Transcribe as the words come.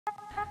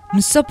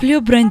მსოფლიო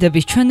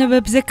ბრენდების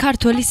ჩვენებებზე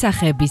ქართველი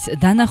სახეების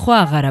დანახვა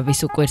აღარავის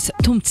უყვირს,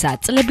 თუმცა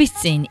წლების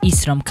წინ ის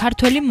რომ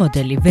ქართველი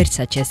მოდელი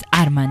ვერსაჩეს,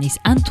 არმანის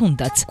ან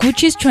თუნდაც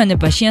გუჩის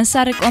ჩვენებაში ან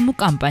სარეკლამო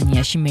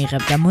კამპანიაში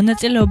მიიღებდა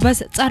მონაწილეობას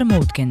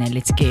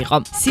წარმოუდგენელიც კი იყო.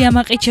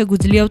 სიამაყით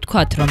შეგვიძლია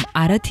ვთქვათ, რომ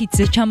არა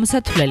თითზე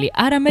ჩამოსათვლელი,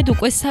 არამედ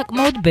უკვე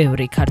საკმაოდ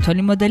ბევრი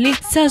ქართველი მოდელი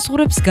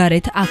საზღვრებს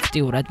გარეთ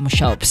აქტიურად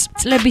მუშაობს.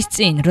 წლების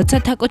წინ, როცა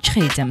თაკო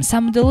ჩხეიძემ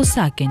სამოდელო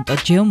სააგენტო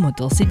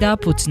ჯეომოდელსი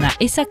დააფუძნა,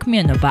 ეს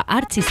საქმიანობა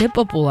არც ისე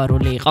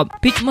პოპულარული იყო.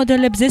 ბიჭ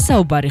მოდელებზე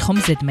საუბარი ხომ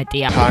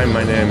ზედმეტია. Hi,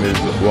 my name is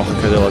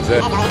Wahakadeladze.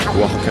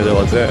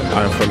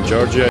 I'm from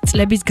Georgia.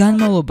 წლების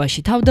განმავლობაში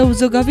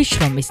თავდაუზოგავი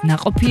შრომის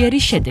ნაყოფიერი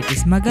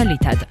შედეგის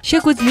მაგალითად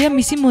შეგვიძლია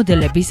მისი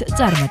მოდელების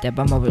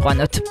წარმატება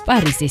მოვიყვანოთ.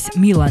 პარიზის,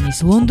 მილანის,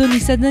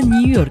 ლონდონისა და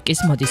ნიუ-იორკის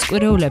მოდის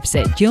კვირეულებზე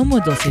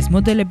ჯეომოდელსის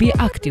მოდელები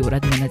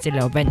აქტიურად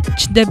მონაწილეობენ.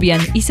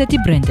 ჩნდებიან ისეთი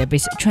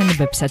ბრენდების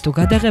ჩვენებებსა თუ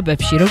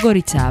გადაღებებში,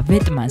 როგორიცაა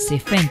ვეტმანსი,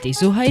 ფენტი,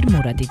 ზუჰაირ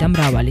მურადი და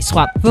მრავალი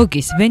სხვა.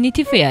 ვოგის,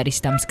 ვენითი ფეარის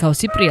და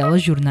მსგავსი პრიალო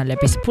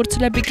ჟურნალების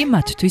ფურცლები კი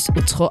მათთვის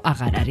უცხო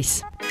აღარ არის.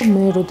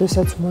 მე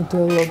როდესაც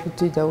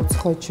მოდელობდი და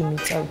უცხოეთში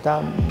მიწევდა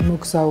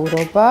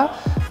მოგზაურობა,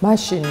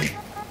 მაშინ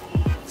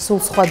სულ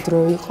სხვა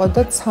დრო იყო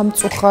და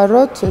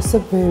სამწუხაროდ ესე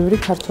ბევრი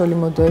ქართველი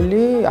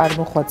მოდელი არ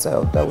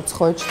მოხვაწეობდა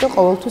უცხოეთში და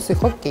ყოველთვის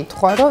იყო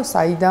კითხვა, რომ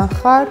საიდან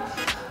ხარ?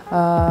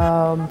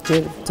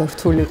 ჯერ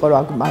რთული იყო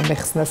რომ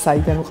ამეხსნა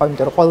საიდან ვიყავ,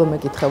 იმიტომ რომ ყველა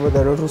მეკითხებოდა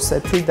რომ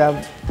რუსეთი და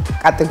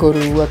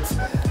კატეგორიულად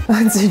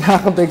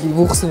ძინაღბეგი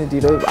ვუხსნიდი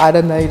რომ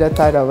არანაირად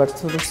არა ვართ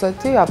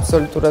რუსეთი,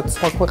 აბსოლუტურად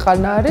სხვა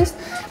ქვეყანა არის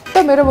და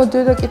მე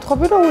მოდიოდა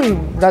კითხვები რომ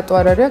რატო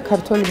არ არიან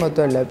ქართველი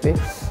მოდელები.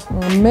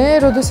 მე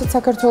როდესაც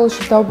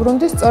საქართველოში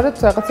დავბრუნდი, სწორედ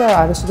რაღაცა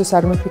არასოდეს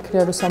არ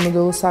მეფიქრია რომ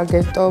სამოდელო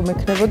სააგენტო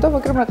მექნებოდა,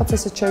 მაგრამ რაღაცა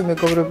ესე ჩემი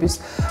მეგობრების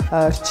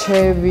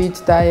რჩევით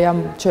და ამ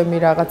ჩემი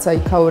რაღაცა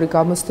იქაური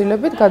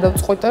გამოცდილებით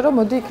გადავწყვიტე რომ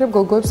მოდი იქნებ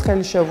გოგოებს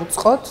ხელი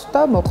შევუწყოთ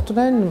და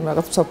მოხვდნენ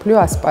რაღაც მსოფლიო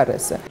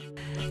ასპარეზზე.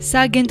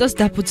 სააგენტოს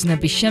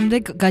დაფუძნების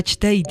შემდეგ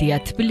გაჩნდა იდეა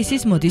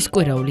თბილისის მოდის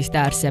კვირეულის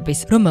დაარსების,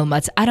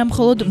 რომელმაც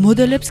არამხოლოდ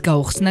მოდელებს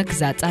გაუხსნა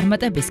გზა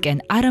წარმატებისკენ,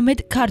 არამედ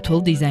ქართულ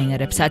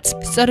დიზაინერებსაც.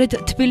 სწორედ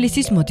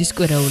თბილისის მოდის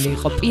კვირეული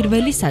იყო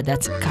პირველი,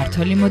 სადაც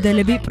ქართველი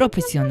მოდელები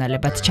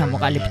პროფესიონალებად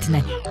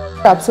ჩამოყალიბდნენ.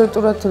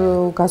 აბსოლუტურად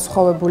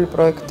განსხვავებული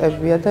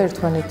პროექტებია და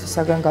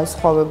ერთმანეთისაგან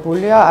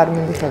განსხვავებულია, არ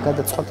მივიხე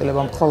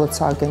გადაწყვეტილება მხოლოდ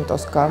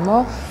სააგენტოს გამო.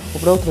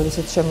 უბრალოდ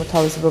როდესაც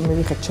შემოთავაზება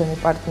მივიხეთ ჩემი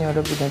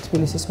პარტნიორებიდან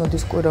თბილისის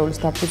მოდის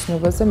კვირეულის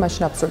დაფუძნებაზე,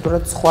 მაშინ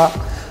აბსოლუტურად სხვა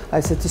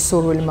ესეთი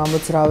სურვილი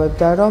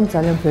მომოძრავებდა, რომ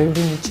ძალიან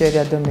ბევრი ნიჭიერი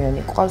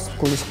ადამიანი ყავს,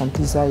 გულისხმობ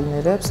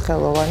დიზაინერებს,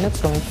 ხელოვანებს,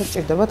 რომელთაც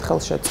ჭირდებათ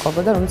ხელშეწყობა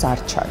და რომელიც არ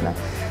ჩანა.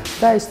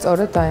 და ის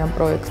სწორედ აი ამ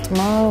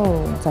პროექტმა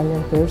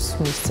ძალიან ბევრს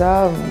მისცა,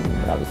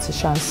 რა ვიცი,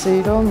 შანსი,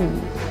 რომ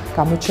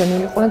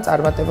გამოჩენილიყვნენ,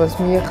 წარმატებას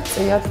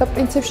მიაღწიათ და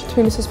პრინციპში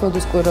თბილისის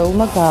მოდის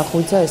კვირეულმა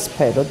გააღვიძა ეს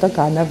სფერო და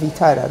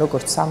განავითარა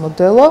როგორც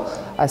სამოდელო,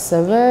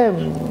 ასევე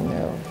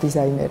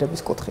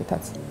დიზაინერების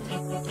კუთხითაც.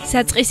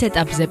 საწყის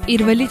ეტაპზე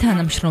პირველი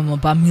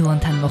თანამშრომლობა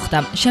მილანთან მოხდა.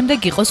 შემდეგ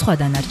იყო სხვა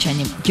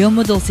დანარჩენი.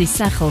 ჯეომოდელსის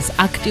სახელს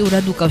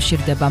აქტიურად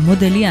უკავშირდება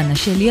მოდელი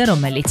ანაშელია,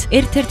 რომელიც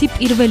ერთ-ერთი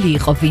პირველი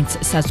იყო, ვინც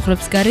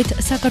საზღვრებს გარეთ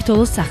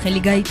საქართველოს სახელი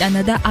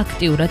გაიტანა და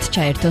აქტიურად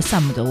ჩაერთო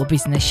სამოდელო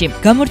ბიზნესში.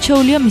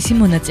 გამორჩეულია მისი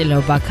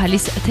მონაწილეობა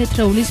ქალის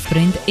თეთრეულის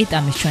ბრენდ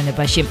ეტამის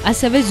ჩვენებაში,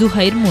 ასევე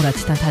ზუჰაირ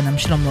მურადთან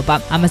თანამშრომლობა.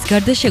 ამას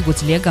გარდა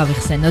შეგვიძლია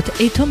გავიხსენოთ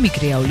ეთო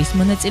მიგრიაულის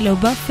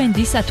მონაწილეობა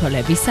ფენდის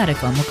ათვალების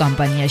სარეკლამო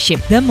კამპანიაში.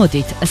 და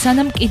მოდით,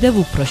 სანამ კიდევ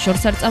უფრო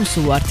შორს არ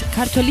წავსულვართ,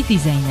 ქართველი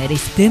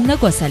დიზაინერის დემნა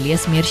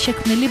გვასალიას მიერ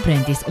შექმნილი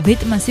ბრენდის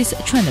ვეტმასის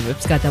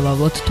ჩვენებებს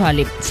გადავავლოთ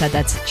თვალი,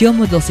 სადაც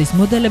ჯეომოდელსის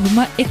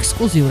მოდელებმა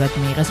ექსკლუზიურად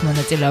მიიღეს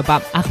მონაწილეობა.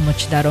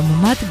 აღმოჩნდა, რომ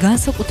მათ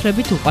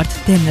განსაკუთრებით უყვართ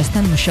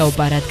დემნასთან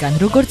მუშაობა, რადგან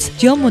როგორც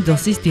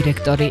ჯეომოდელსის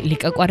დირექტორი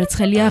ლიკა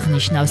კვარაცხელია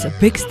აღნიშნავს,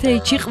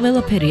 ბექსტეიჯი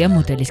ყველაფერია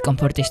მოდელის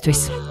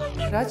კომფორტისთვის.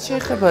 რაც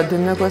შეეხება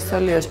დემნა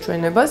გვასალიას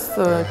ჩვენებას,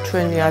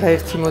 ჩვენი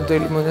არაერთი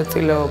მოდელი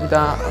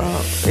მონაწილეობდა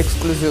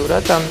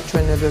ექსკლუზიურად ამ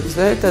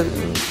ჩვენებებზე და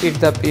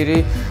პირდაპირი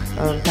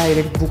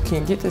direct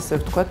booking-ით, ესე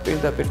ვთქვათ,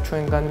 პირდაპირ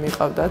ჩვენგან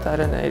მიყავდათ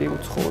არანაირი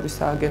უცხოური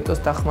სააგენტოს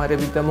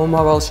დახმარებით და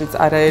მომავალშიც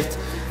არაერთ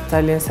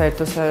ძალიან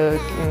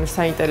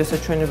საინტერესო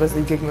ჩვენებას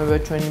იგეგმება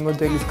ჩვენი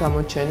მოდელის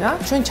გამოჩენა.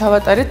 ჩვენ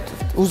ჩავატარეთ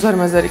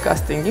უზარმაზარი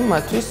კასტინგი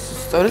მათთვის,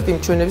 სწორედ იმ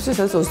ჩვენებისთვის,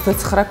 სადაც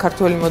 29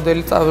 ქართველი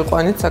მოდელი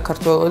წავიყვანეთ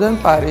საქართველოდან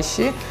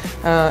პარიზში.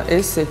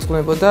 ეს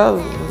ეძღვნებოდა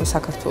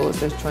საქართველოს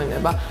ეს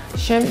ჩვენება.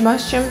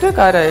 მას შემდეგ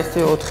არაერთი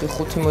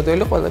 4-5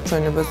 მოდელი ყველა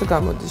ჩვენებაზე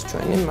გამოდის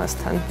ჩვენი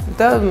მასთან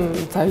და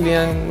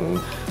ძალიან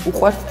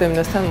უყვართ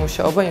დემნასთან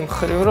მუშაობა იმ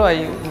მხრივ, რომ აი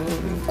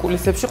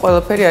კულისებში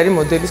ყველაფერი არის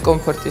მოდელის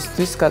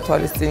კომფორტისთვის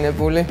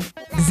გათვალისწინებული.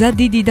 გზა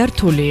დიდი და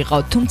რთული იყო,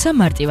 თუმცა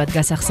მარტივად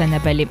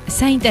გასახსენებელი.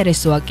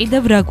 საინტერესოა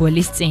კიდევ რა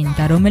გველის წინ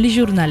და რომელი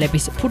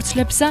ჟურნალების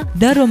ფურცლებსა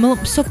და რომელ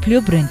მსოფლიო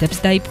ბრენდებს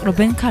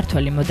დაიპყრობენ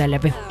ქართველი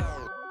მოდელები.